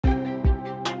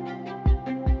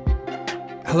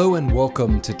Hello and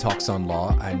welcome to Talks on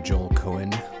Law. I'm Joel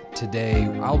Cohen. Today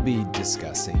I'll be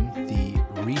discussing the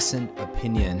recent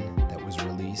opinion that was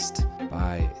released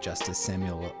by Justice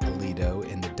Samuel Alito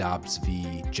in the Dobbs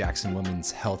v. Jackson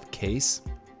Women's Health case.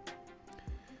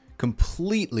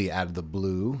 Completely out of the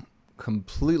blue,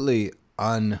 completely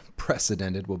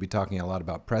unprecedented. We'll be talking a lot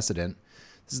about precedent.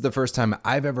 This is the first time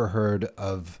I've ever heard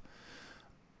of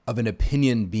an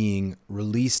opinion being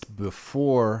released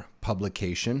before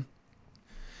publication.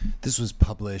 This was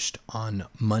published on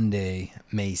Monday,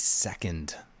 May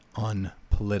 2nd on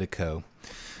Politico.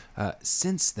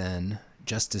 Since then,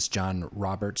 Justice John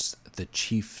Roberts, the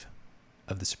Chief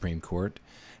of the Supreme Court,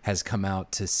 has come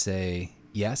out to say,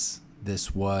 yes,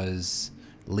 this was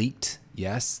leaked.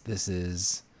 Yes, this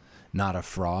is not a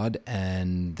fraud,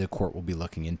 and the court will be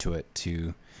looking into it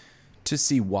to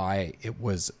see why it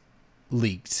was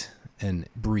leaked in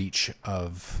breach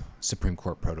of Supreme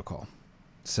Court protocol.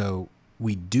 So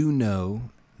we do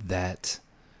know that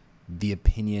the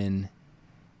opinion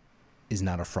is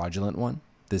not a fraudulent one.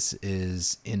 This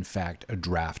is, in fact, a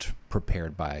draft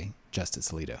prepared by Justice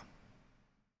Alito.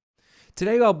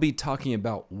 Today I'll be talking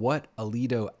about what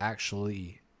Alito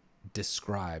actually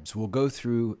describes. We'll go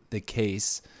through the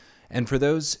case. And for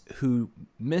those who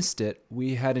missed it,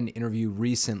 we had an interview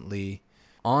recently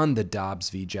on the Dobbs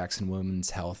v. Jackson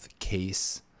Women's Health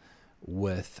case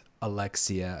with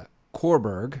Alexia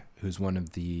Korberg, who's one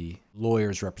of the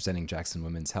lawyers representing Jackson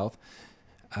Women's Health.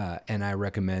 And I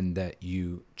recommend that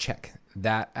you check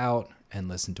that out and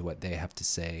listen to what they have to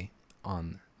say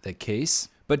on the case.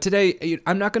 But today,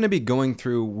 I'm not going to be going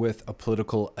through with a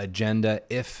political agenda.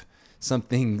 If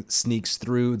something sneaks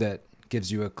through that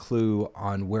gives you a clue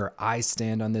on where I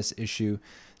stand on this issue,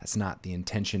 that's not the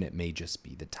intention. It may just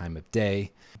be the time of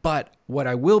day. But what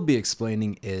I will be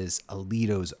explaining is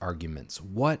Alito's arguments.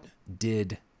 What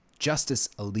did Justice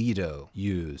Alito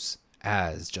use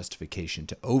as justification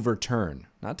to overturn,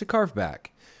 not to carve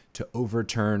back, to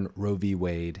overturn Roe v.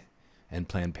 Wade and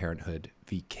Planned Parenthood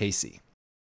v. Casey?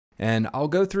 And I'll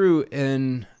go through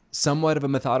in somewhat of a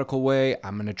methodical way.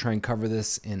 I'm going to try and cover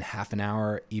this in half an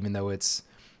hour, even though it's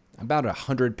about a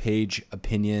 100-page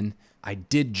opinion. I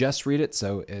did just read it,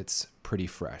 so it's pretty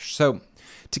fresh. So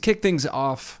to kick things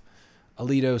off,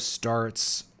 Alito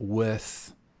starts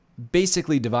with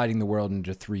basically dividing the world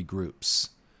into three groups.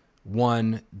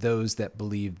 One, those that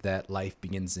believe that life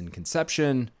begins in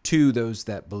conception. Two, those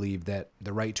that believe that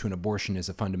the right to an abortion is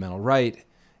a fundamental right.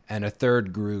 And a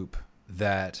third group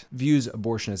that views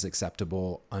abortion as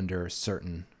acceptable under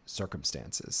certain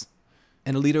circumstances.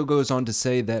 And Alito goes on to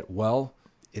say that, well,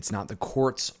 it's not the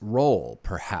court's role,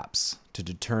 perhaps, to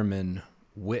determine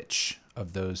which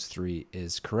of those three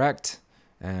is correct,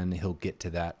 and he'll get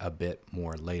to that a bit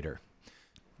more later.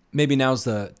 Maybe now's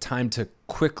the time to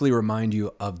quickly remind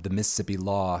you of the Mississippi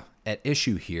law at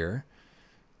issue here,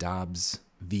 Dobbs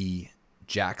v.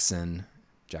 Jackson,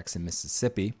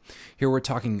 Mississippi. Here we're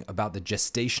talking about the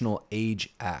Gestational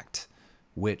Age Act,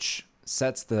 which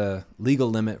sets the legal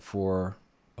limit for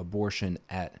abortion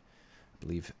at, I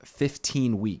believe,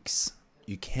 15 weeks.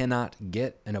 You cannot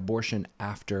get an abortion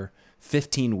after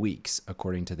 15 weeks,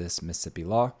 according to this Mississippi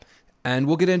law. And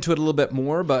we'll get into it a little bit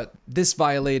more, but this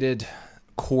violated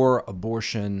core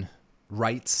abortion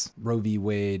rights. Roe v.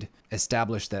 Wade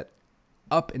established that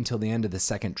up until the end of the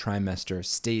second trimester,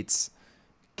 states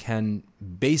can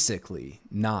basically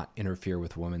not interfere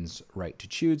with women's right to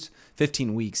choose.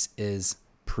 15 weeks is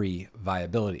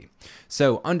pre-viability.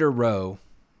 So under Roe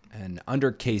and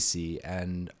under Casey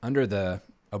and under the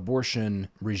abortion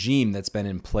regime that's been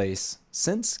in place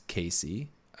since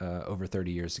Casey over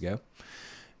 30 years ago,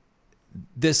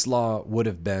 this law would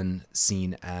have been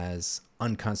seen as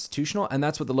unconstitutional, and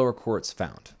that's what the lower courts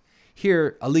found.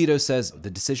 Here, Alito says the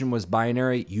decision was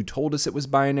binary. You told us it was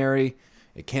binary.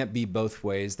 It can't be both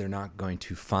ways. They're not going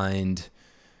to find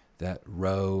that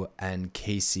Roe and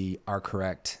Casey are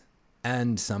correct,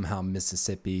 and somehow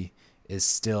Mississippi is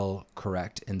still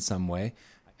correct in some way.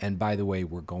 And by the way,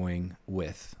 we're going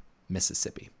with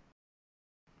Mississippi.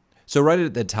 So right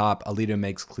at the top, Alito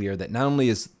makes clear that not only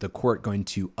is the court going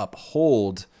to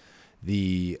uphold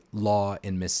the law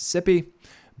in Mississippi,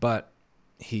 but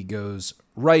he goes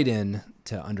right in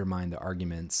to undermine the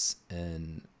arguments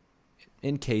in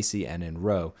Casey and in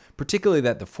Roe, particularly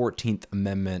that the 14th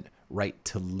Amendment right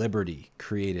to liberty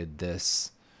created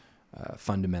this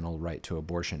fundamental right to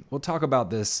abortion. We'll talk about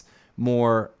this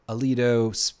more.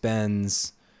 Alito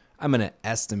spends, I'm going to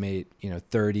estimate,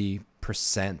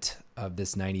 30% of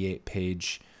this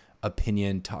 98-page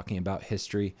opinion talking about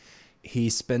history.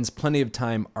 He spends plenty of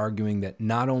time arguing that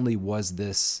not only was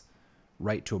this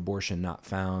right to abortion not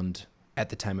found at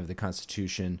the time of the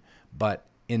Constitution, but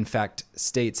in fact,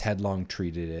 states had long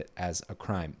treated it as a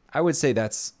crime. I would say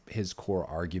that's his core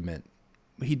argument.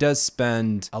 He does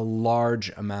spend a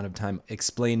large amount of time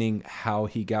explaining how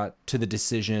he got to the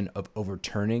decision of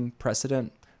overturning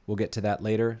precedent. We'll get to that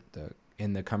later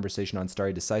in the conversation on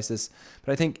stare decisis.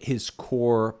 But I think his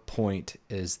core point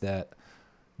is that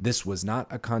this was not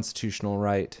a constitutional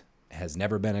right, has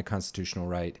never been a constitutional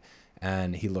right,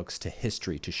 and he looks to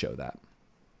history to show that.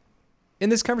 In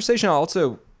this conversation, I'll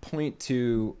also point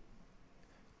to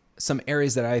some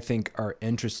areas that I think are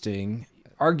interesting,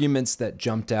 arguments that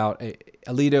jumped out.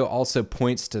 Alito also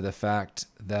points to the fact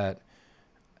that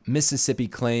Mississippi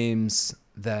claims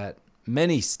that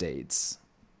many states,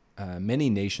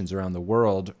 many nations around the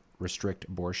world restrict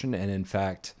abortion, and in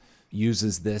fact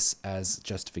uses this as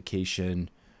justification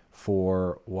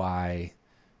for why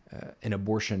an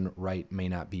abortion right may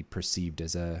not be perceived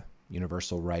as a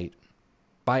universal right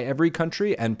by every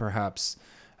country, and perhaps,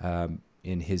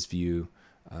 in his view,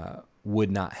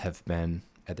 would not have been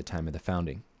at the time of the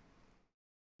founding.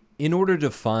 In order to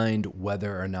find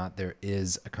whether or not there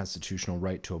is a constitutional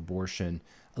right to abortion,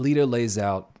 Alito lays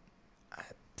out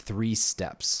 3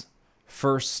 steps.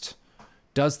 First,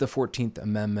 does the 14th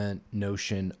Amendment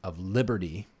notion of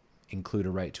liberty include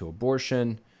a right to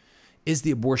abortion? Is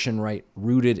the abortion right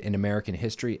rooted in American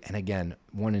history? And again,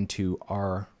 1 and 2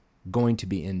 are going to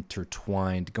be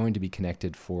intertwined, going to be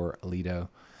connected for Alito.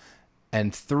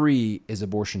 And 3, is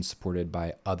abortion supported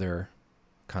by other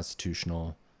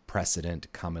constitutional precedent,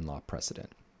 common law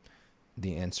precedent?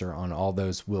 The answer on all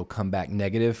those will come back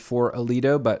negative for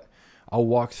Alito, but I'll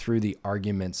walk through the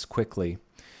arguments quickly.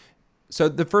 So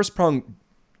the first prong,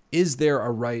 is there a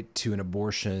right to an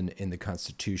abortion in the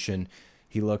Constitution?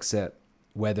 He looks at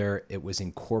whether it was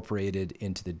incorporated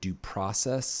into the due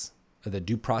process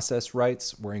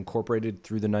rights were incorporated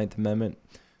through the 9th Amendment.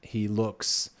 He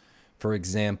looks, for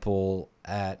example,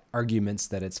 at arguments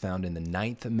that it's found in the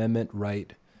 9th Amendment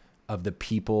right of the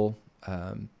people,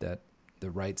 that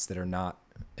the rights that are not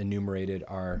enumerated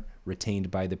are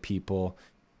retained by the people,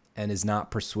 and is not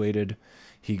persuaded.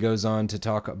 He goes on to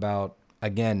talk about,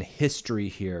 again, history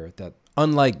here, that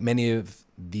unlike many of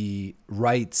the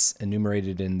rights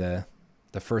enumerated in the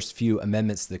first few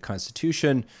amendments to the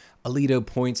Constitution, Alito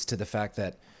points to the fact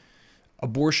that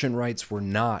abortion rights were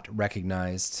not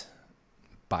recognized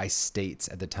by states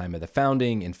at the time of the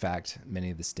founding. In fact, many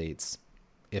of the states,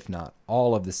 if not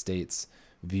all of the states,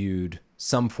 viewed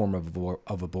some form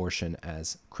of abortion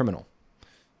as criminal.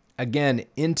 Again,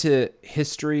 into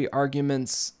history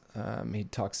arguments, he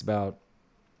talks about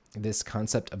this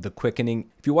concept of the quickening.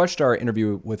 If you watched our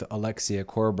interview with Alexia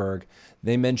Korberg,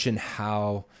 they mention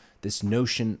how this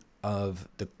notion of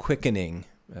the quickening,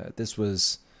 this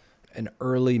was an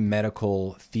early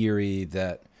medical theory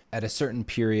that at a certain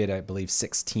period, I believe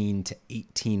 16 to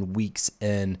 18 weeks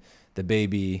in, the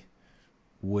baby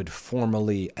would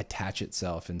formally attach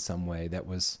itself in some way that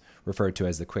was referred to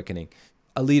as the quickening.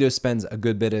 Alito spends a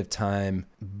good bit of time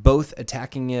both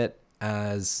attacking it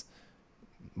as,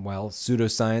 well,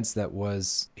 pseudoscience that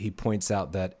was, he points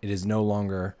out that it is no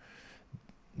longer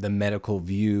the medical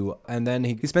view. And then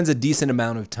he spends a decent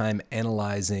amount of time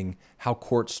analyzing how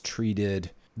courts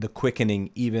treated the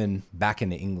quickening even back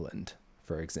in England,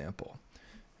 for example.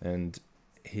 And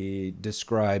he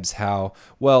describes how,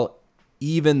 well,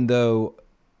 even though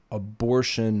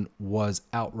abortion was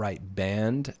outright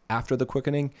banned after the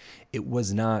quickening, it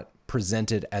was not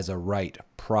presented as a right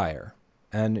prior.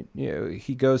 And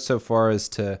he goes so far as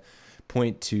to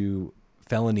point to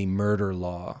felony murder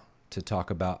law to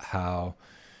talk about how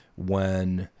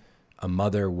when a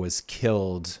mother was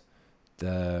killed,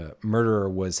 the murderer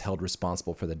was held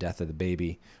responsible for the death of the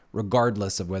baby,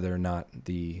 regardless of whether or not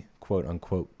the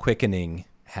quote-unquote quickening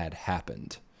had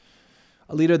happened.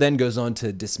 Alito then goes on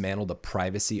to dismantle the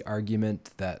privacy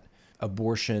argument that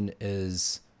abortion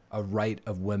is a right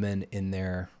of women in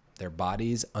their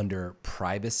bodies under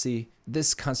privacy.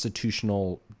 This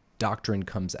constitutional doctrine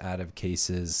comes out of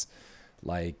cases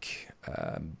like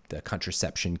the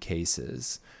contraception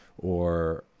cases,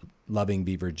 or Loving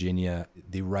v. Virginia,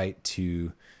 the right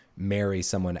to marry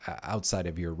someone outside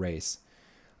of your race.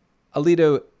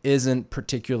 Alito isn't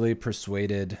particularly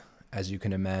persuaded, as you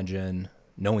can imagine,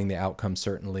 knowing the outcome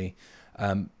certainly,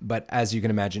 but as you can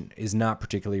imagine, is not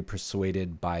particularly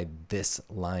persuaded by this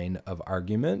line of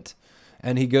argument.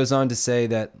 And he goes on to say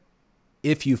that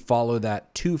if you follow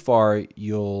that too far,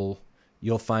 you'll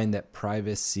find that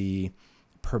privacy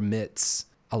permits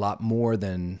a lot more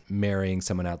than marrying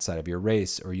someone outside of your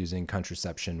race or using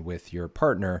contraception with your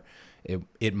partner.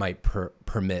 It might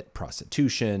permit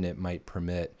prostitution. It might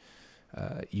permit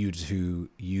you to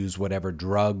use whatever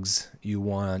drugs you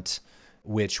want.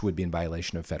 which would be in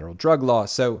violation of federal drug law.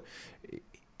 So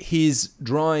he's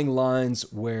drawing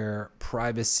lines where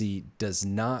privacy does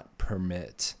not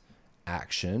permit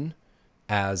action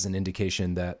as an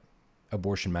indication that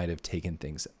abortion might have taken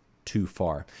things too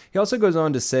far. He also goes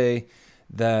on to say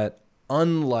that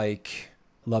unlike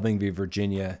Loving v.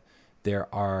 Virginia,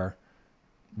 there are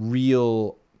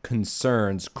real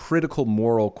concerns, critical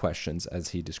moral questions, as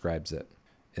he describes it,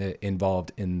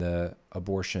 involved in the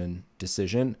abortion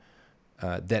decision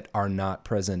that are not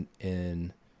present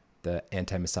in the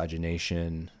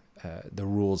anti-miscegenation, the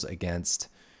rules against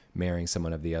marrying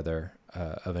someone of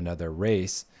another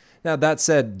race. Now, that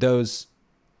said, those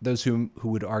who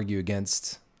would argue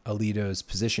against Alito's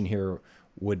position here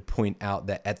would point out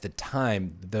that at the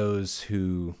time, those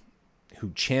who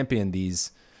championed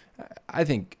these, I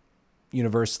think,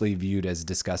 universally viewed as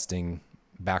disgusting,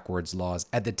 backwards laws,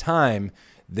 at the time,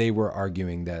 they were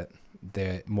arguing that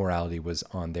the morality was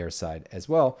on their side as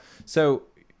well. So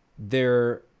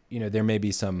there may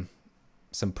be some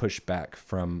pushback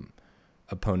from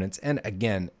opponents. And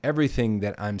again, everything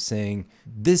that I'm saying,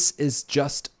 this is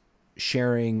just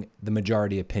sharing the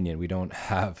majority opinion. We don't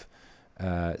have,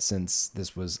 since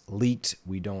this was leaked,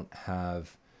 we don't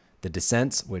have the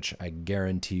dissents, which I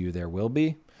guarantee you there will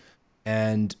be.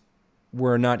 And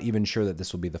we're not even sure that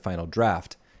this will be the final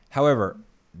draft. However,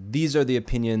 these are the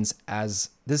opinions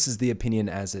this is the opinion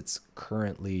as it's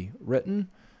currently written.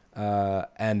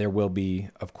 And there will be,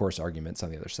 of course, arguments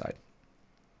on the other side.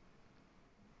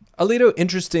 Alito,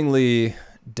 interestingly,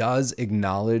 does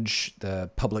acknowledge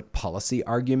the public policy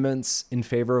arguments in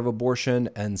favor of abortion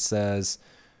and says,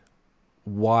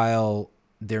 while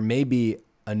there may be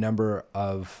a number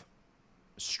of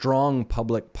strong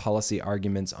public policy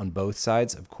arguments on both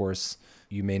sides, of course,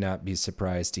 you may not be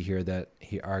surprised to hear that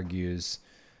he argues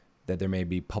that there may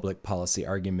be public policy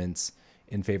arguments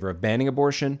in favor of banning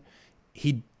abortion.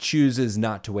 He chooses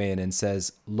not to weigh in and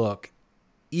says, look,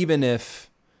 even if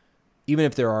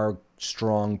there are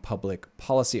strong public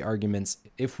policy arguments,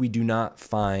 if we do not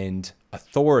find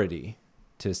authority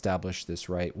to establish this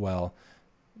right, well,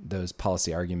 those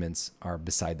policy arguments are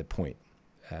beside the point.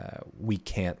 We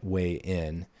can't weigh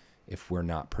in if we're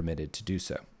not permitted to do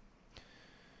so.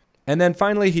 And then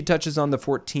finally, he touches on the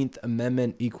 14th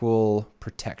Amendment, equal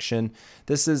protection.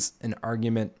 This is an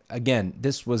argument, again,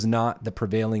 this was not the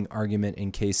prevailing argument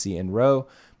in Casey and Roe,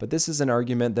 but this is an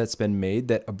argument that's been made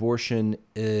that abortion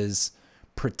is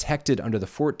protected under the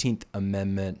 14th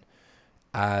Amendment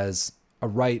as a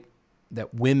right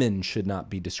that women should not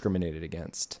be discriminated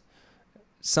against.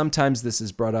 Sometimes this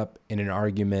is brought up in an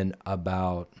argument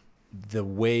about the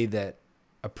way that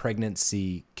a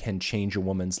pregnancy can change a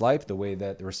woman's life, the way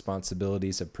that the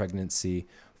responsibilities of pregnancy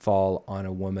fall on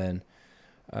a woman.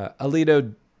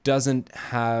 Alito doesn't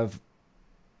have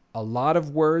a lot of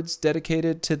words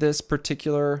dedicated to this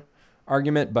particular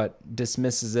argument, but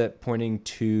dismisses it, pointing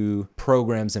to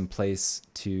programs in place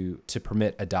to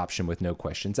permit adoption with no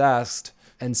questions asked,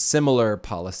 and similar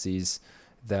policies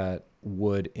that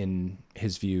would, in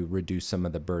his view, reduce some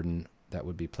of the burden that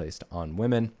would be placed on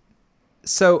women.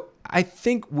 So I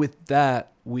think with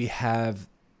that, we have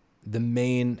the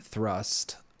main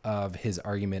thrust of his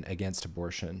argument against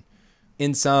abortion.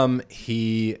 In sum,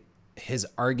 his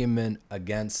argument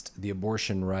against the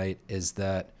abortion right is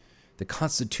that the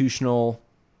constitutional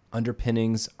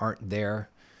underpinnings aren't there.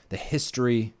 The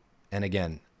history, and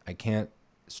again, I can't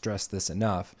stress this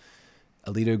enough,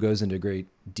 Alito goes into great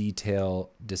detail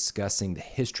discussing the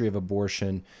history of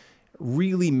abortion,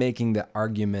 really making the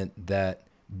argument that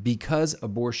because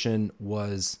abortion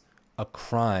was a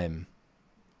crime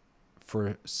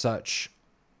for such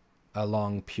a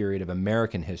long period of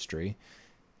American history,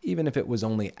 even if it was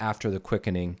only after the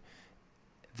quickening,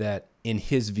 that in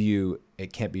his view,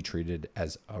 it can't be treated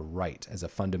as a right, as a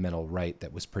fundamental right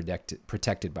that was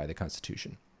protected by the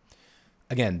Constitution.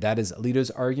 Again, that is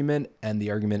Alito's argument and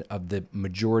the argument of the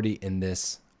majority in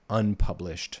this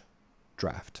unpublished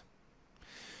draft.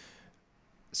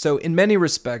 So in many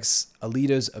respects,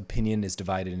 Alito's opinion is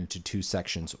divided into two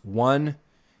sections. One,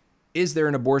 is there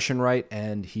an abortion right?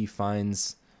 And he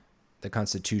finds the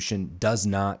Constitution does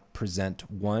not present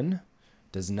one,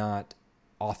 does not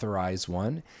authorize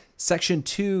one. Section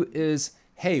 2 is,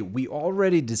 hey, we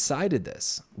already decided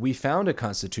this. We found a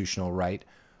constitutional right.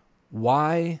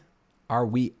 Why are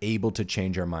we able to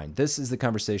change our mind? This is the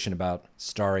conversation about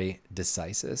stare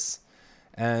decisis.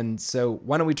 And so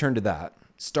why don't we turn to that?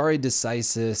 Stare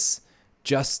decisis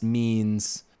just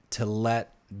means to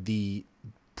let the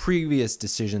previous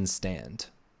decision stand,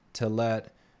 to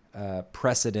let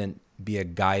precedent be a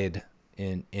guide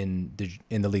in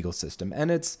the legal system. And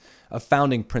it's a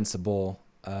founding principle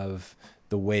of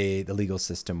the way the legal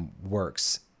system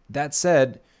works. That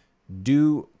said,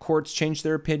 do courts change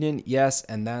their opinion? Yes,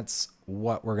 and that's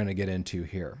what we're going to get into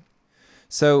here.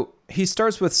 So he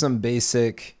starts with some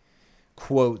basic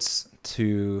quotes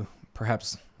to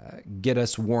perhaps get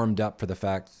us warmed up for the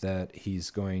fact that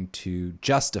he's going to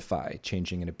justify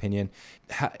changing an opinion.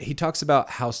 He talks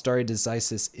about how stare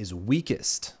decisis is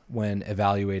weakest when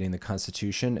evaluating the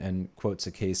Constitution and quotes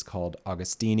a case called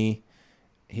Augustini.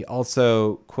 He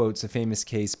also quotes a famous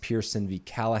case, Pearson v.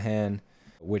 Callahan,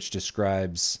 which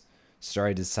describes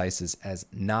stare decisis as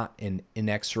not an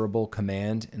inexorable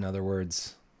command. In other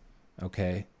words,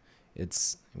 okay,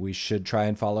 we should try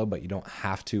and follow, but you don't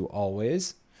have to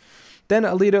always. Then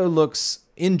Alito looks,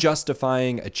 in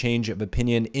justifying a change of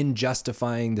opinion, in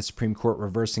justifying the Supreme Court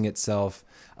reversing itself,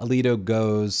 Alito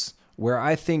goes where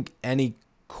I think any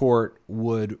court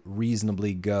would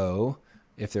reasonably go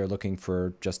if they're looking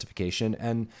for justification,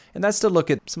 and that's to look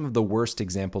at some of the worst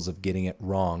examples of getting it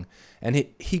wrong. And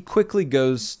he quickly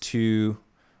goes to,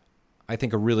 I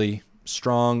think, a really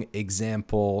strong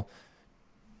example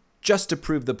just to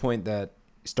prove the point that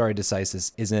stare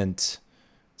decisis isn't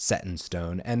set in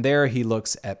stone. And there he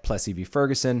looks at Plessy v.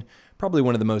 Ferguson, probably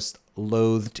one of the most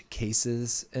loathed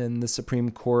cases in the Supreme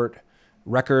Court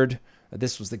record.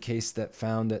 This was the case that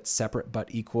found that separate but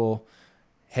equal,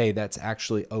 hey, that's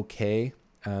actually okay.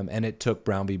 And it took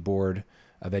Brown v. Board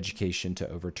of Education to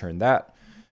overturn that.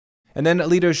 And then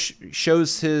Alito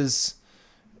shows his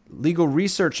legal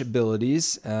research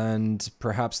abilities and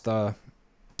perhaps the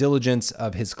diligence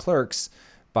of his clerks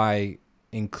by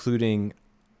including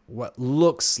what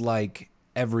looks like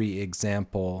every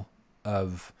example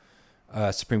of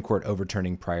Supreme Court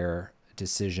overturning prior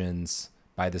decisions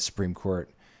by the Supreme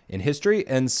Court in history.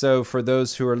 And so for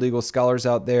those who are legal scholars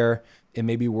out there, it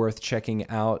may be worth checking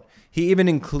out. He even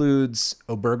includes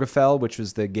Obergefell, which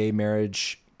was the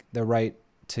right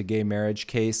to gay marriage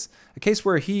case, a case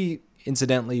where he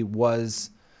incidentally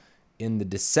was in the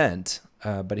dissent,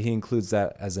 but he includes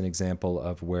that as an example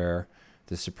of where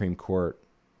the Supreme Court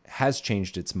has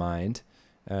changed its mind.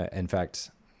 In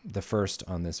fact, the first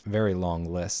on this very long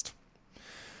list.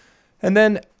 And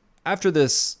then after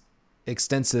this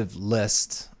extensive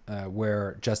list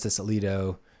where Justice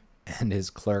Alito and his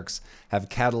clerks have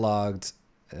cataloged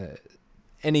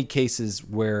any cases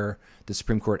where the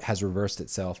Supreme Court has reversed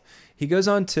itself, he goes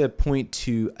on to point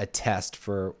to a test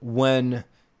for when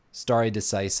stare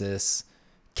decisis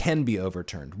can be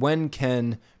overturned. When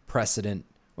can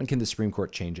the Supreme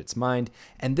Court change its mind?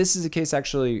 And this is a case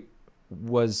actually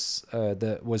was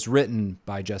written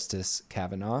by Justice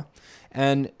Kavanaugh.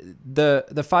 And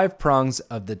the 5 prongs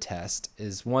of the test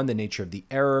is 1, the nature of the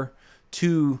error,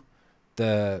 2,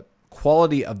 the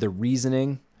quality of the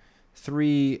reasoning,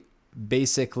 3,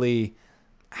 basically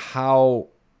how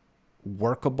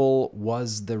workable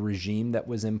was the regime that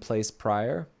was in place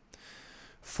prior,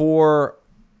 4,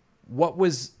 what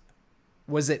was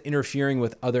it interfering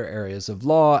with other areas of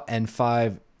law, and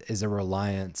 5 is a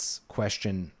reliance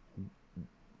question.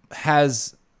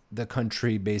 Has the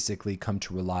country basically come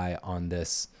to rely on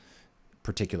this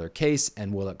particular case,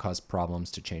 and will it cause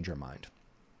problems to change our mind?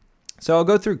 So I'll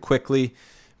go through quickly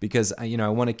because I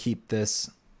want to keep this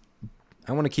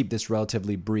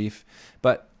relatively brief.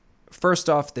 But first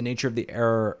off, the nature of the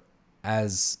error,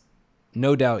 as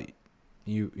no doubt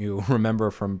you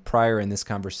remember from prior in this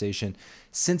conversation,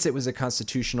 since it was a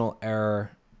constitutional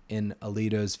error in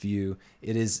Alito's view,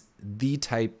 it is the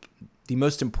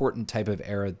most important type of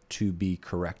error to be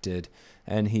corrected.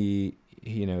 And he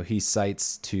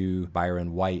cites to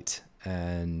Byron White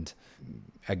and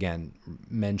again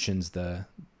mentions the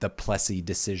Plessy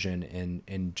decision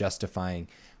in justifying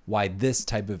why this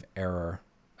type of error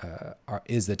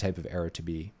is the type of error to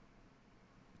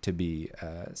be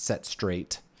set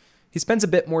straight. He spends a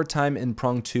bit more time in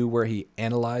prong 2 where he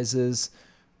analyzes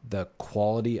the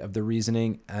quality of the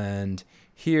reasoning, and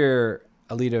here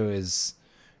Alito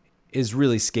is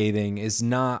really scathing, is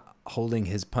not holding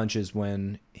his punches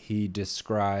when he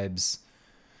describes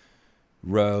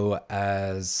Roe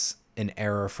as an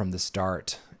error from the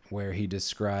start, where he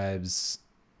describes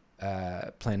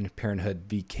Planned Parenthood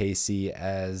v. Casey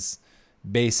as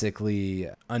basically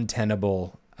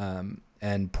untenable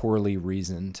and poorly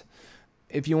reasoned.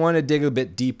 If you want to dig a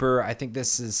bit deeper, I think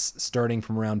this is starting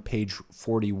from around page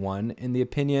 41 in the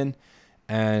opinion,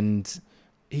 and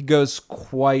he goes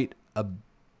quite a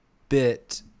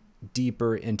bit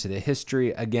deeper into the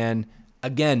history, again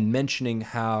mentioning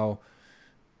how,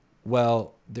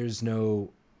 well, there's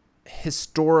no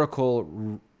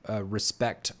historical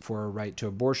respect for a right to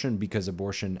abortion because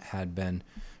abortion had been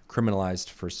criminalized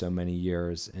for so many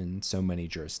years in so many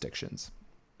jurisdictions.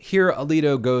 Here,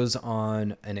 Alito goes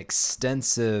on an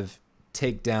extensive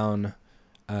takedown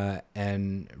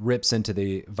and rips into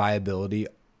the viability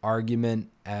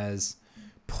argument as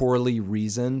poorly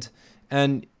reasoned.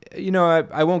 And,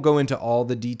 I won't go into all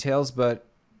the details, but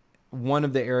one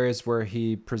of the areas where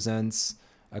he presents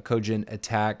a cogent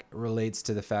attack relates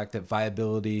to the fact that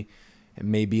viability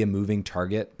may be a moving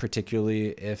target, particularly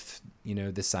if,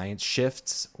 the science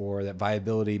shifts, or that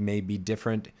viability may be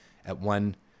different at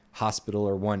one hospital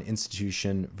or one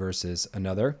institution versus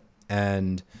another,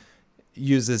 and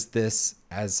uses this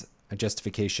as a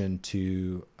justification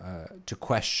to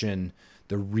question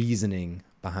the reasoning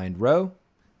behind Roe.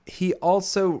 He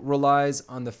also relies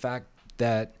on the fact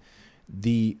that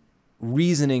the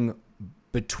reasoning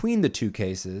between the two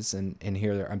cases, and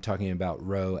here I'm talking about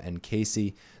Roe and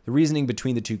Casey, the reasoning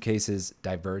between the two cases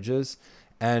diverges,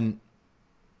 and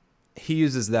he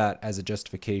uses that as a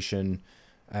justification,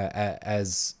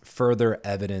 as further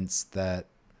evidence that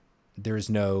there's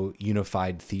no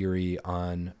unified theory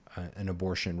on an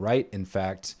abortion right. In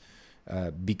fact,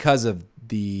 because of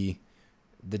the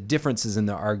differences in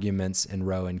the arguments in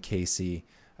Roe and Casey,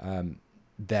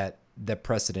 that the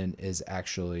precedent is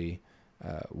actually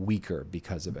weaker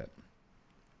because of it.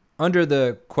 Under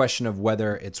the question of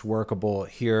whether it's workable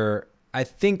here, I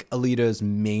think Alito's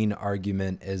main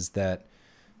argument is that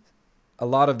a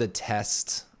lot of the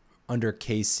test under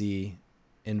Casey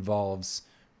involves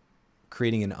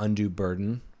creating an undue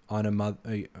burden on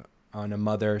a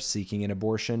mother seeking an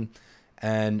abortion,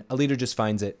 and Alito just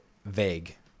finds it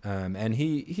vague. And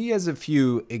he has a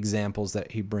few examples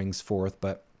that he brings forth,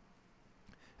 but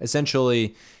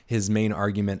essentially his main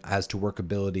argument as to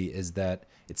workability is that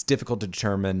it's difficult to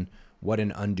determine what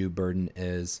an undue burden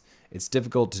is. It's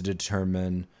difficult to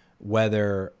determine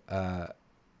whether a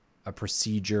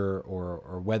procedure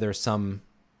or whether some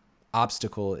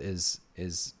obstacle is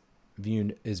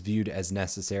viewed as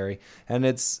necessary, and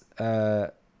it's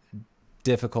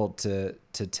difficult to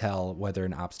tell whether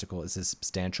an obstacle is a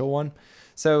substantial one.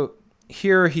 So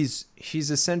here he's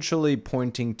essentially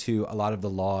pointing to a lot of the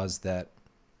laws that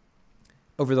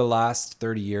over the last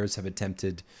 30 years have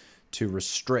attempted to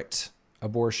restrict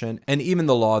abortion, and even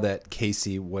the law that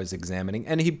Casey was examining.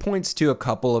 And he points to a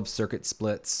couple of circuit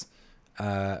splits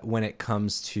when it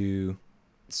comes to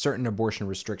certain abortion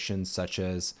restrictions, such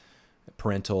as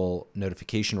parental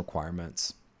notification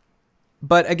requirements.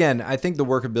 But again, I think the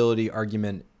workability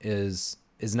argument is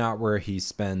not where he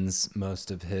spends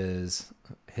most of his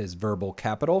verbal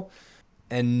capital,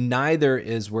 and neither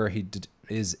is where he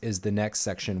is the next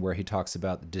section where he talks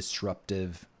about the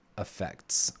disruptive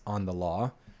effects on the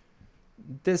law.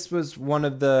 This was one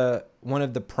of the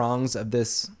prongs of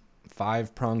this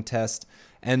 5-prong test,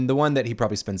 and the one that he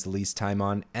probably spends the least time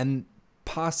on, and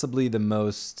possibly the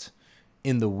most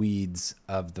in the weeds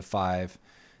of the 5.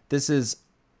 This is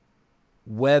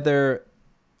whether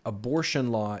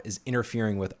abortion law is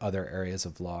interfering with other areas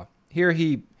of law. Here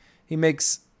he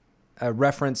makes a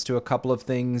reference to a couple of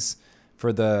things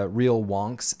for the real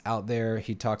wonks out there.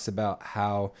 He talks about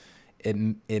how it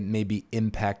may be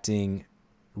impacting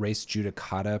res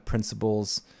judicata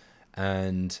principles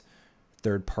and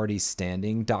third-party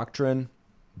standing doctrine.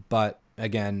 But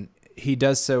again, he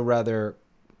does so rather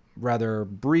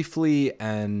briefly,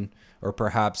 or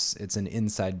perhaps it's an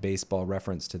inside baseball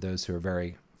reference to those who are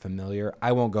very familiar.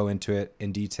 I won't go into it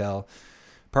in detail,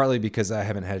 partly because I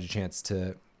haven't had a chance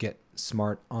to get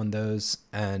smart on those,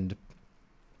 and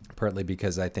partly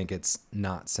because I think it's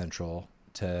not central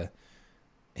to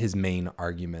his main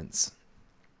arguments.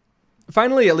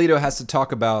 Finally, Alito has to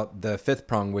talk about the 5th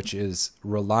prong, which is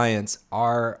reliance.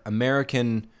 Are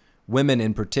American women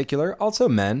in particular, also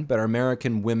men, but are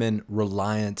American women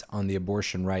reliant on the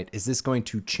abortion right? Is this going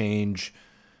to change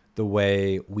the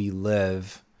way we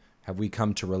live? Have we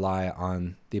come to rely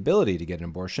on the ability to get an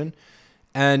abortion?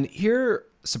 And here,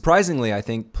 surprisingly, I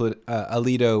think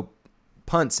Alito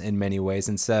punts in many ways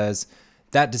and says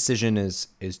that decision is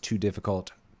too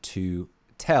difficult to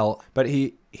tell. But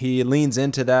he leans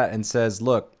into that and says,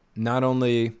 look, not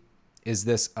only is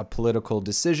this a political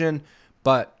decision,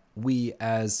 but we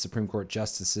as Supreme Court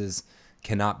justices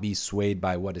cannot be swayed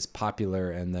by what is popular,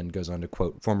 and then goes on to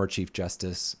quote former Chief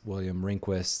Justice William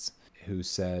Rehnquist, who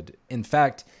said, in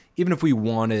fact, even if we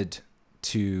wanted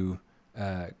to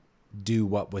do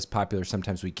what was popular,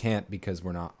 sometimes we can't because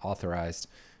we're not authorized.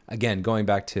 Again, going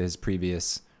back to his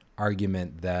previous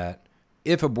argument that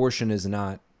if abortion is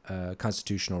not a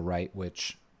constitutional right,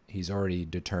 which he's already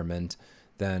determined,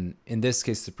 then in this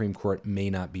case, the Supreme Court may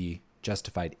not be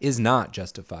justified, is not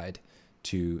justified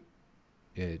to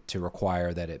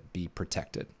require that it be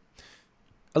protected.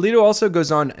 Alito also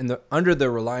goes on under the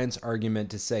reliance argument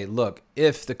to say, look,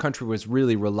 if the country was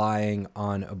really relying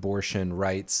on abortion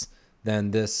rights,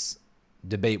 then this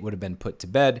debate would have been put to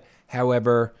bed.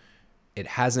 However, it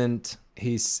hasn't.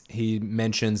 He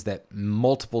mentions that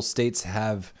multiple states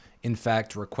have, in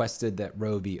fact, requested that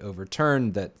Roe be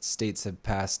overturned, that states have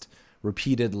passed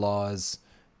repeated laws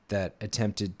that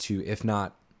attempted to, if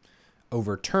not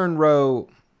overturn Roe,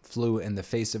 flew in the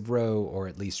face of Roe, or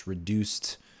at least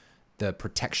reduced the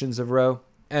protections of Roe.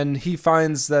 And he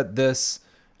finds that this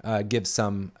gives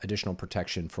some additional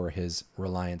protection for his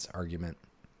reliance argument.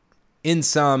 In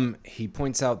sum, he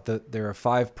points out that there are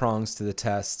 5 prongs to the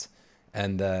test,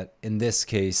 and that in this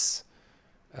case,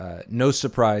 no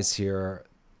surprise here,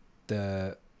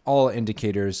 all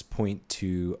indicators point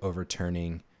to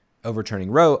overturning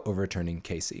Roe, overturning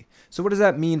Casey. So what does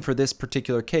that mean for this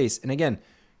particular case? And again,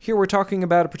 here we're talking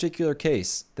about a particular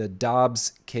case, the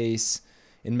Dobbs case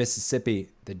in Mississippi,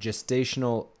 the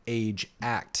Gestational Age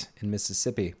Act in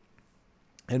Mississippi.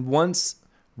 And once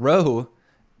Roe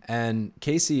and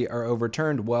Casey are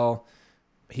overturned, well,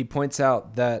 he points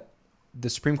out that the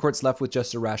Supreme Court's left with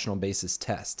just a rational basis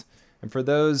test. And for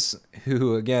those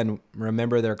who, again,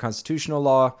 remember their constitutional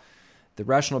law, the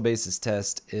rational basis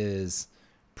test is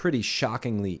pretty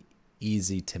shockingly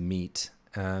easy to meet.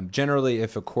 Generally,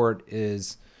 if a court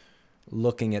is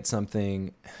looking at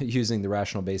something using the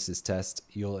rational basis test,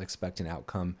 you'll expect an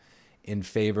outcome in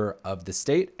favor of the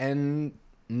state. And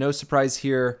no surprise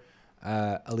here,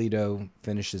 Alito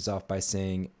finishes off by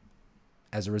saying,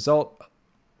 as a result,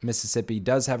 Mississippi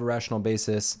does have a rational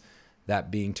basis,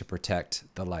 that being to protect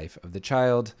the life of the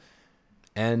child.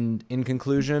 And in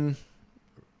conclusion,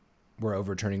 we're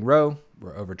overturning Roe,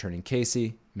 we're overturning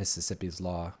Casey, Mississippi's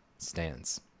law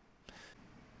stands.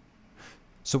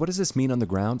 So what does this mean on the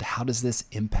ground? How does this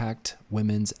impact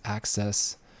women's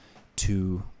access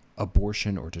to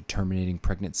abortion or to terminating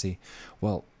pregnancy?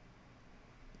 Well,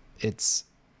 it's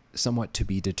somewhat to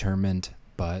be determined,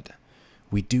 but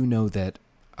we do know that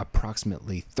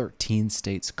approximately 13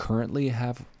 states currently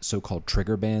have so-called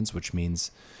trigger bans, which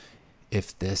means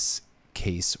if this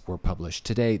case were published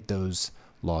today, those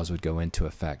laws would go into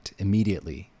effect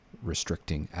immediately,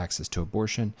 restricting access to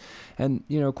abortion. And,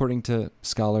 according to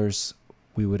scholars,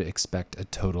 we would expect a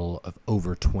total of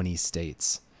over 20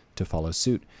 states to follow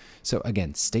suit. So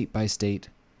again, state by state,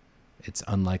 it's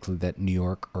unlikely that New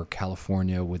York or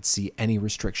California would see any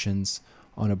restrictions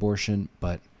on abortion,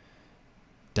 but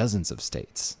dozens of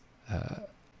states,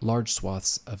 large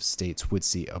swaths of states would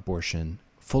see abortion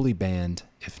fully banned,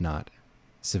 if not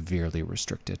severely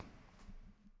restricted.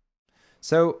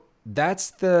 So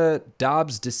that's the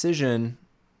Dobbs decision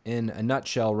in a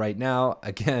nutshell right now.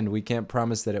 Again, we can't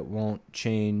promise that it won't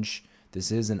change.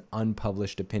 This is an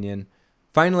unpublished opinion.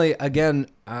 Finally, again,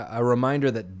 a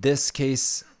reminder that this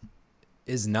case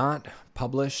is not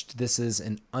published. This is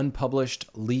an unpublished,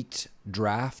 leaked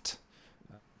draft,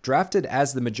 drafted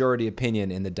as the majority opinion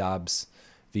in the Dobbs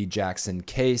v. Jackson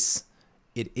case.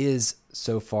 It is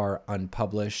so far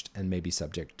unpublished and may be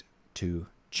subject to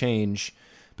change.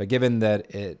 But given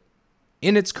that it,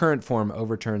 in its current form,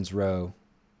 overturns Roe,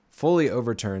 fully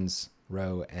overturns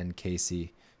Roe and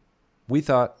Casey, we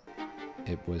thought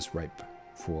it was ripe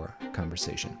for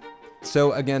conversation.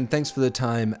 So again, thanks for the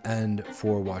time and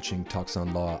for watching Talks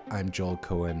on Law. I'm Joel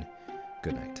Cohen.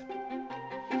 Good night.